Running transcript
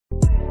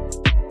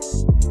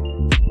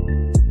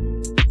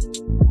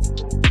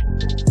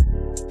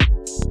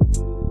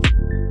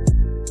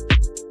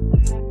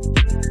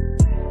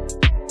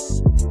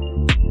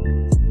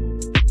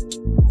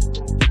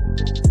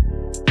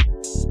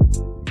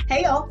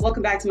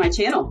Welcome back to my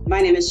channel.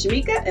 My name is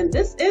Shamika and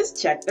this is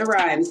Check the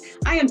Rhymes.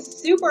 I am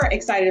super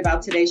excited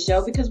about today's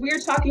show because we are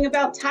talking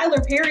about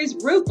Tyler Perry's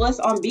Ruthless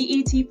on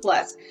BET+.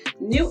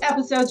 New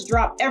episodes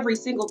drop every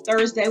single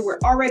Thursday. We're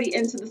already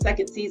into the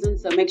second season,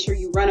 so make sure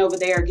you run over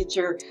there, get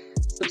your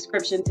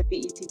subscription to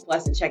BET+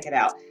 and check it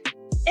out.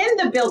 In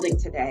the building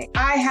today,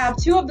 I have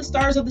two of the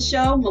stars of the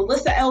show,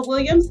 Melissa L.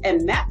 Williams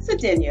and Matt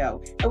Cedeño,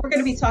 and we're going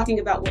to be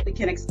talking about what we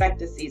can expect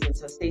this season.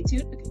 So stay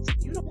tuned because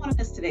you don't want to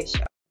miss today's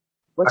show.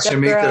 What's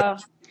up, girl?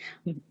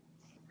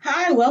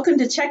 Hi, welcome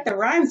to Check the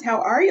Rhymes.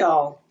 How are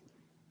y'all?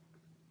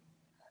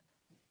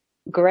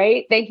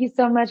 Great. Thank you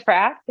so much for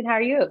asking. How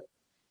are you?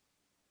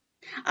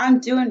 I'm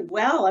doing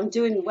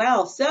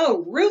well.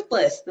 So,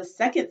 Ruthless, the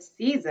second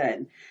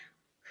season.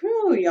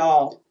 Whew,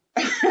 y'all.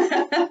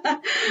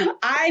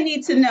 I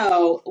need to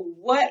know,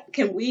 what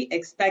can we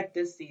expect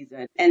this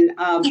season? And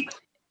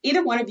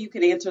either one of you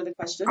can answer the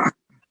question.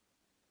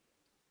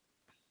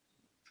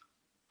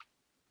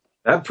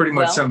 That pretty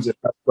much sums it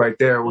up right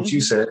there, what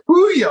you said.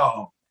 Who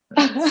y'all?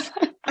 My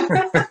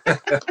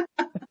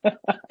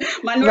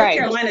North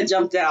Carolina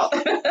jumped out.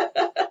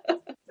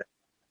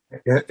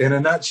 In a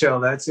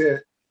nutshell, that's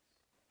it.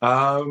 Okay.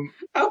 I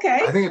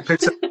think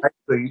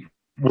it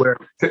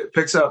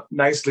picks up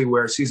nicely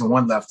where season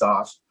one left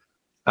off.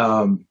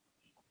 From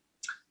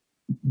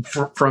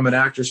an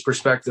actor's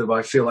perspective,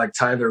 I feel like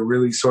Tyler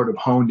really sort of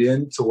honed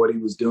in to what he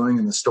was doing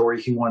and the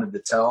story he wanted to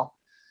tell.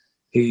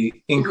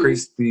 He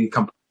increased the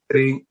complexity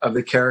of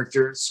the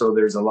characters, so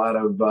there's a lot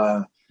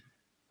of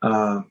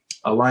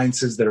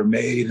alliances that are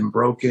made and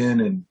broken,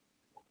 and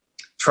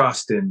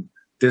trust and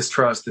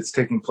distrust that's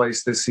taking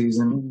place this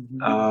season.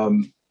 I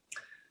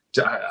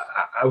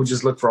would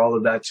just look for all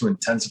of that to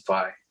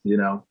intensify,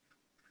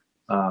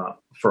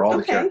 for all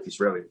the characters,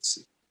 really. It's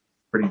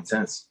pretty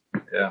intense.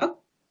 Yeah.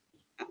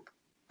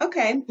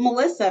 Okay.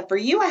 Melissa, for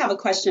you, I have a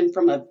question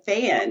from a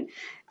fan.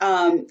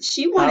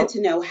 She wanted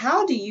to know,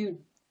 how do you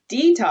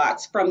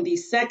detox from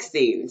these sex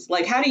scenes?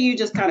 Like, how do you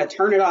just kind of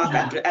turn it off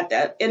at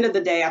the end of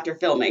the day after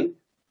filming?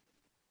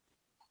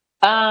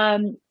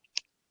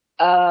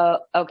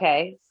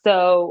 Okay.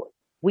 So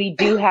we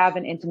do have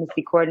an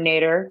intimacy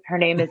coordinator. Her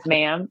name is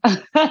Ma'am.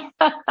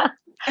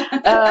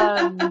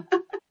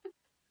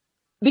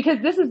 Because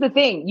this is the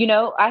thing,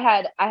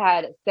 I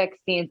had sex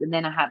scenes and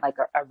then I had like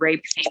a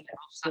rape scene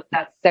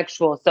that's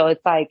sexual. So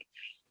it's like,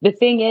 the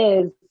thing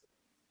is,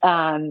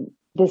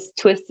 this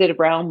twisted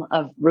realm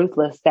of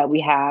Ruthless that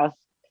we have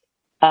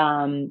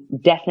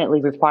definitely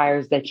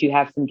requires that you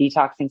have some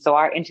detoxing. So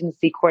our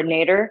intimacy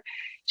coordinator,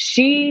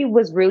 she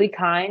was really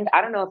kind.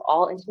 I don't know if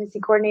all intimacy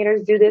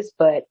coordinators do this,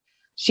 but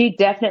she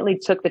definitely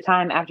took the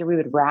time after we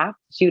would wrap.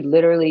 She would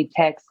literally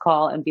text,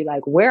 call, and be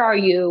like, "Where are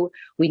you?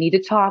 We need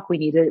to talk. We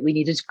need to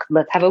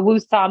let's have a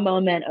woosah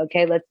moment.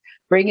 Okay, let's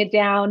bring it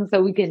down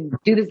so we can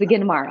do this again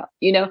tomorrow."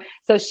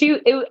 So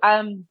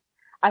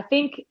I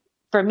think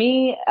for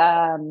me,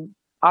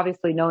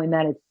 obviously knowing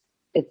that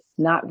it's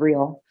not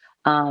real,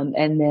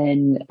 and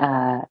then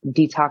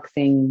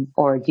detoxing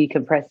or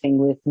decompressing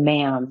with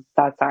Ma'am,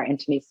 that's our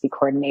intimacy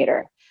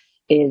coordinator,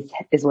 is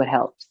what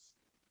helps.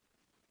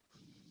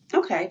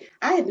 Okay.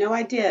 I had no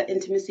idea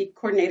intimacy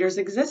coordinators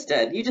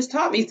existed. You just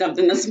taught me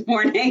something this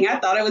morning. I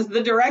thought it was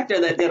the director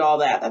that did all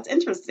that. That's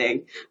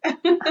interesting.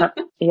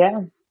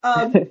 Yeah.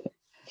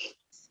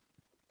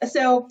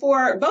 So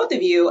for both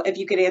of you, if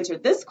you could answer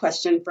this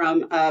question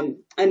from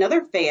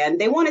another fan,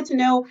 they wanted to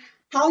know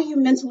how you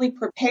mentally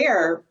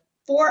prepare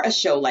for a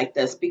show like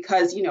this,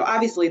 because,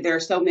 obviously there are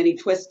so many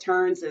twists,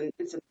 turns, and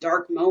some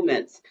dark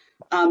moments.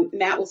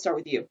 Matt, we'll start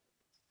with you.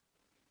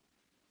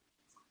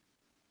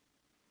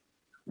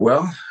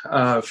 Well,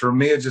 for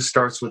me, it just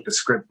starts with the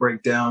script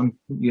breakdown,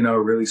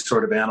 really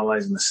sort of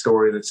analyzing the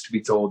story that's to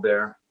be told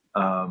there,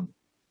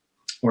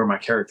 where my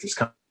character's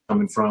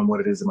coming from, what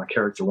it is that my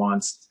character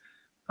wants,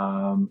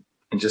 and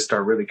just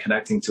start really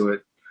connecting to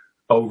it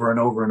over and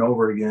over and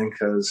over again,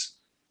 because,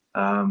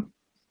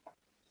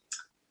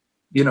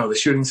 the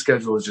shooting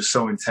schedule is just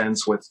so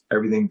intense with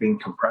everything being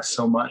compressed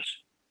so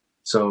much.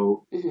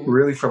 So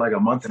really for like a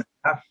month and a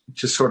half,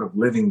 just sort of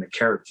living the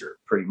character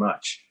pretty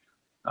much.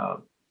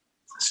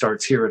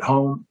 Starts here at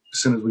home. As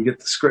soon as we get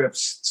the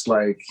scripts, it's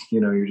like,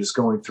 you're just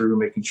going through,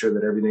 making sure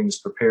that everything is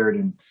prepared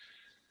and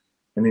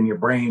in your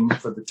brain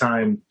for the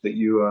time that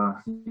you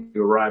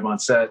arrive on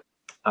set.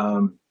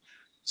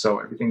 So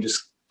everything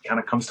just kind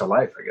of comes to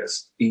life, I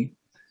guess. Eat,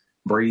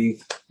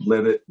 breathe,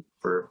 live it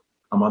for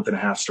a month and a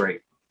half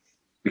straight.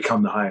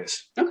 Become the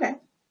highest. Okay.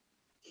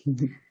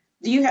 Do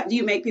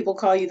you make people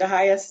call you the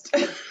highest?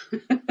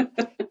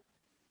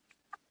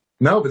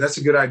 No, but that's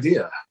a good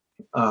idea.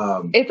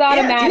 It's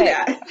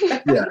automatic.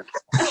 Yeah.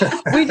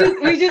 we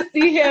just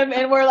see him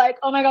and we're like,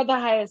 oh my God, the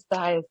highest.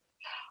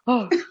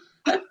 Oh.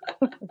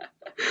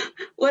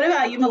 What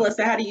about you,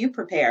 Melissa? How do you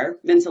prepare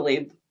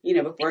mentally,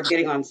 before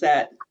getting on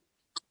set?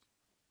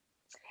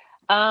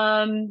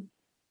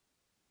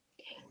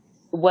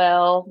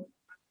 Well,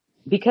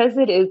 because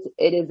it is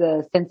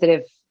a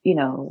sensitive,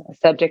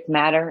 subject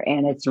matter,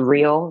 and it's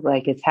real,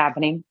 like it's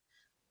happening.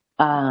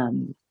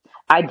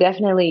 I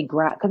definitely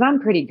because I'm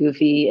pretty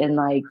goofy and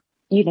like,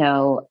 you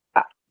know,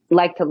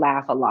 like to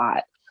laugh a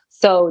lot.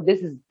 So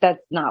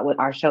that's not what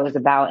our show is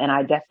about. And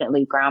I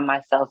definitely ground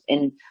myself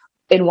in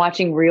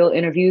watching real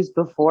interviews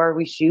before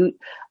we shoot.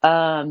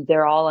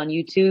 They're all on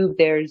YouTube.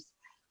 There's,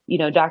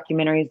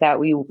 documentaries that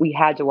we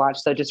had to watch.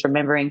 So just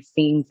remembering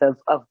scenes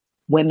of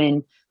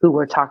women who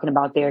were talking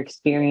about their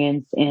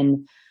experience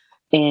in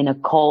a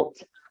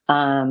cult.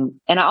 And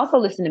I also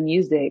listen to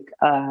music.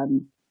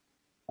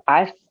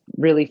 I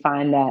really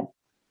find that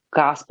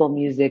gospel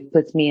music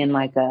puts me in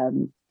like a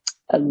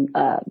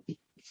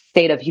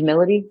state of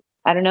humility.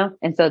 I don't know.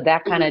 And so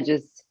that kind of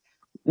just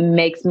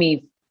makes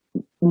me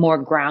more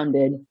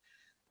grounded.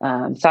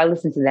 So I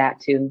listen to that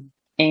too.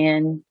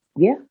 And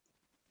yeah,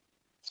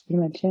 that's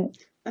pretty much it.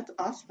 That's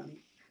awesome.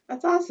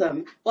 That's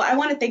awesome. Well, I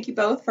want to thank you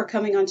both for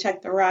coming on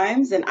Check the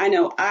Rhymes. And I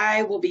know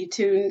I will be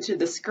tuned to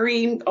the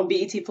screen on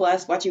BET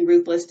Plus watching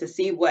Ruthless to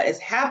see what is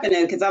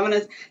happening, because I'm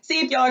going to see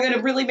if y'all are going to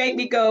really make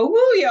me go,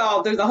 woo,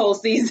 y'all, through the whole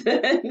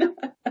season.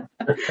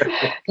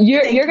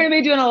 You're going to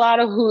be doing a lot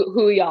of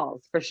who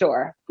y'alls for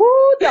sure.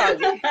 Woo,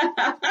 doggy.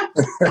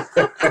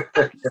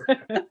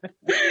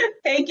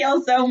 Thank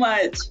y'all so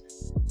much.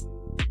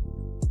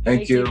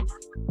 Thank you.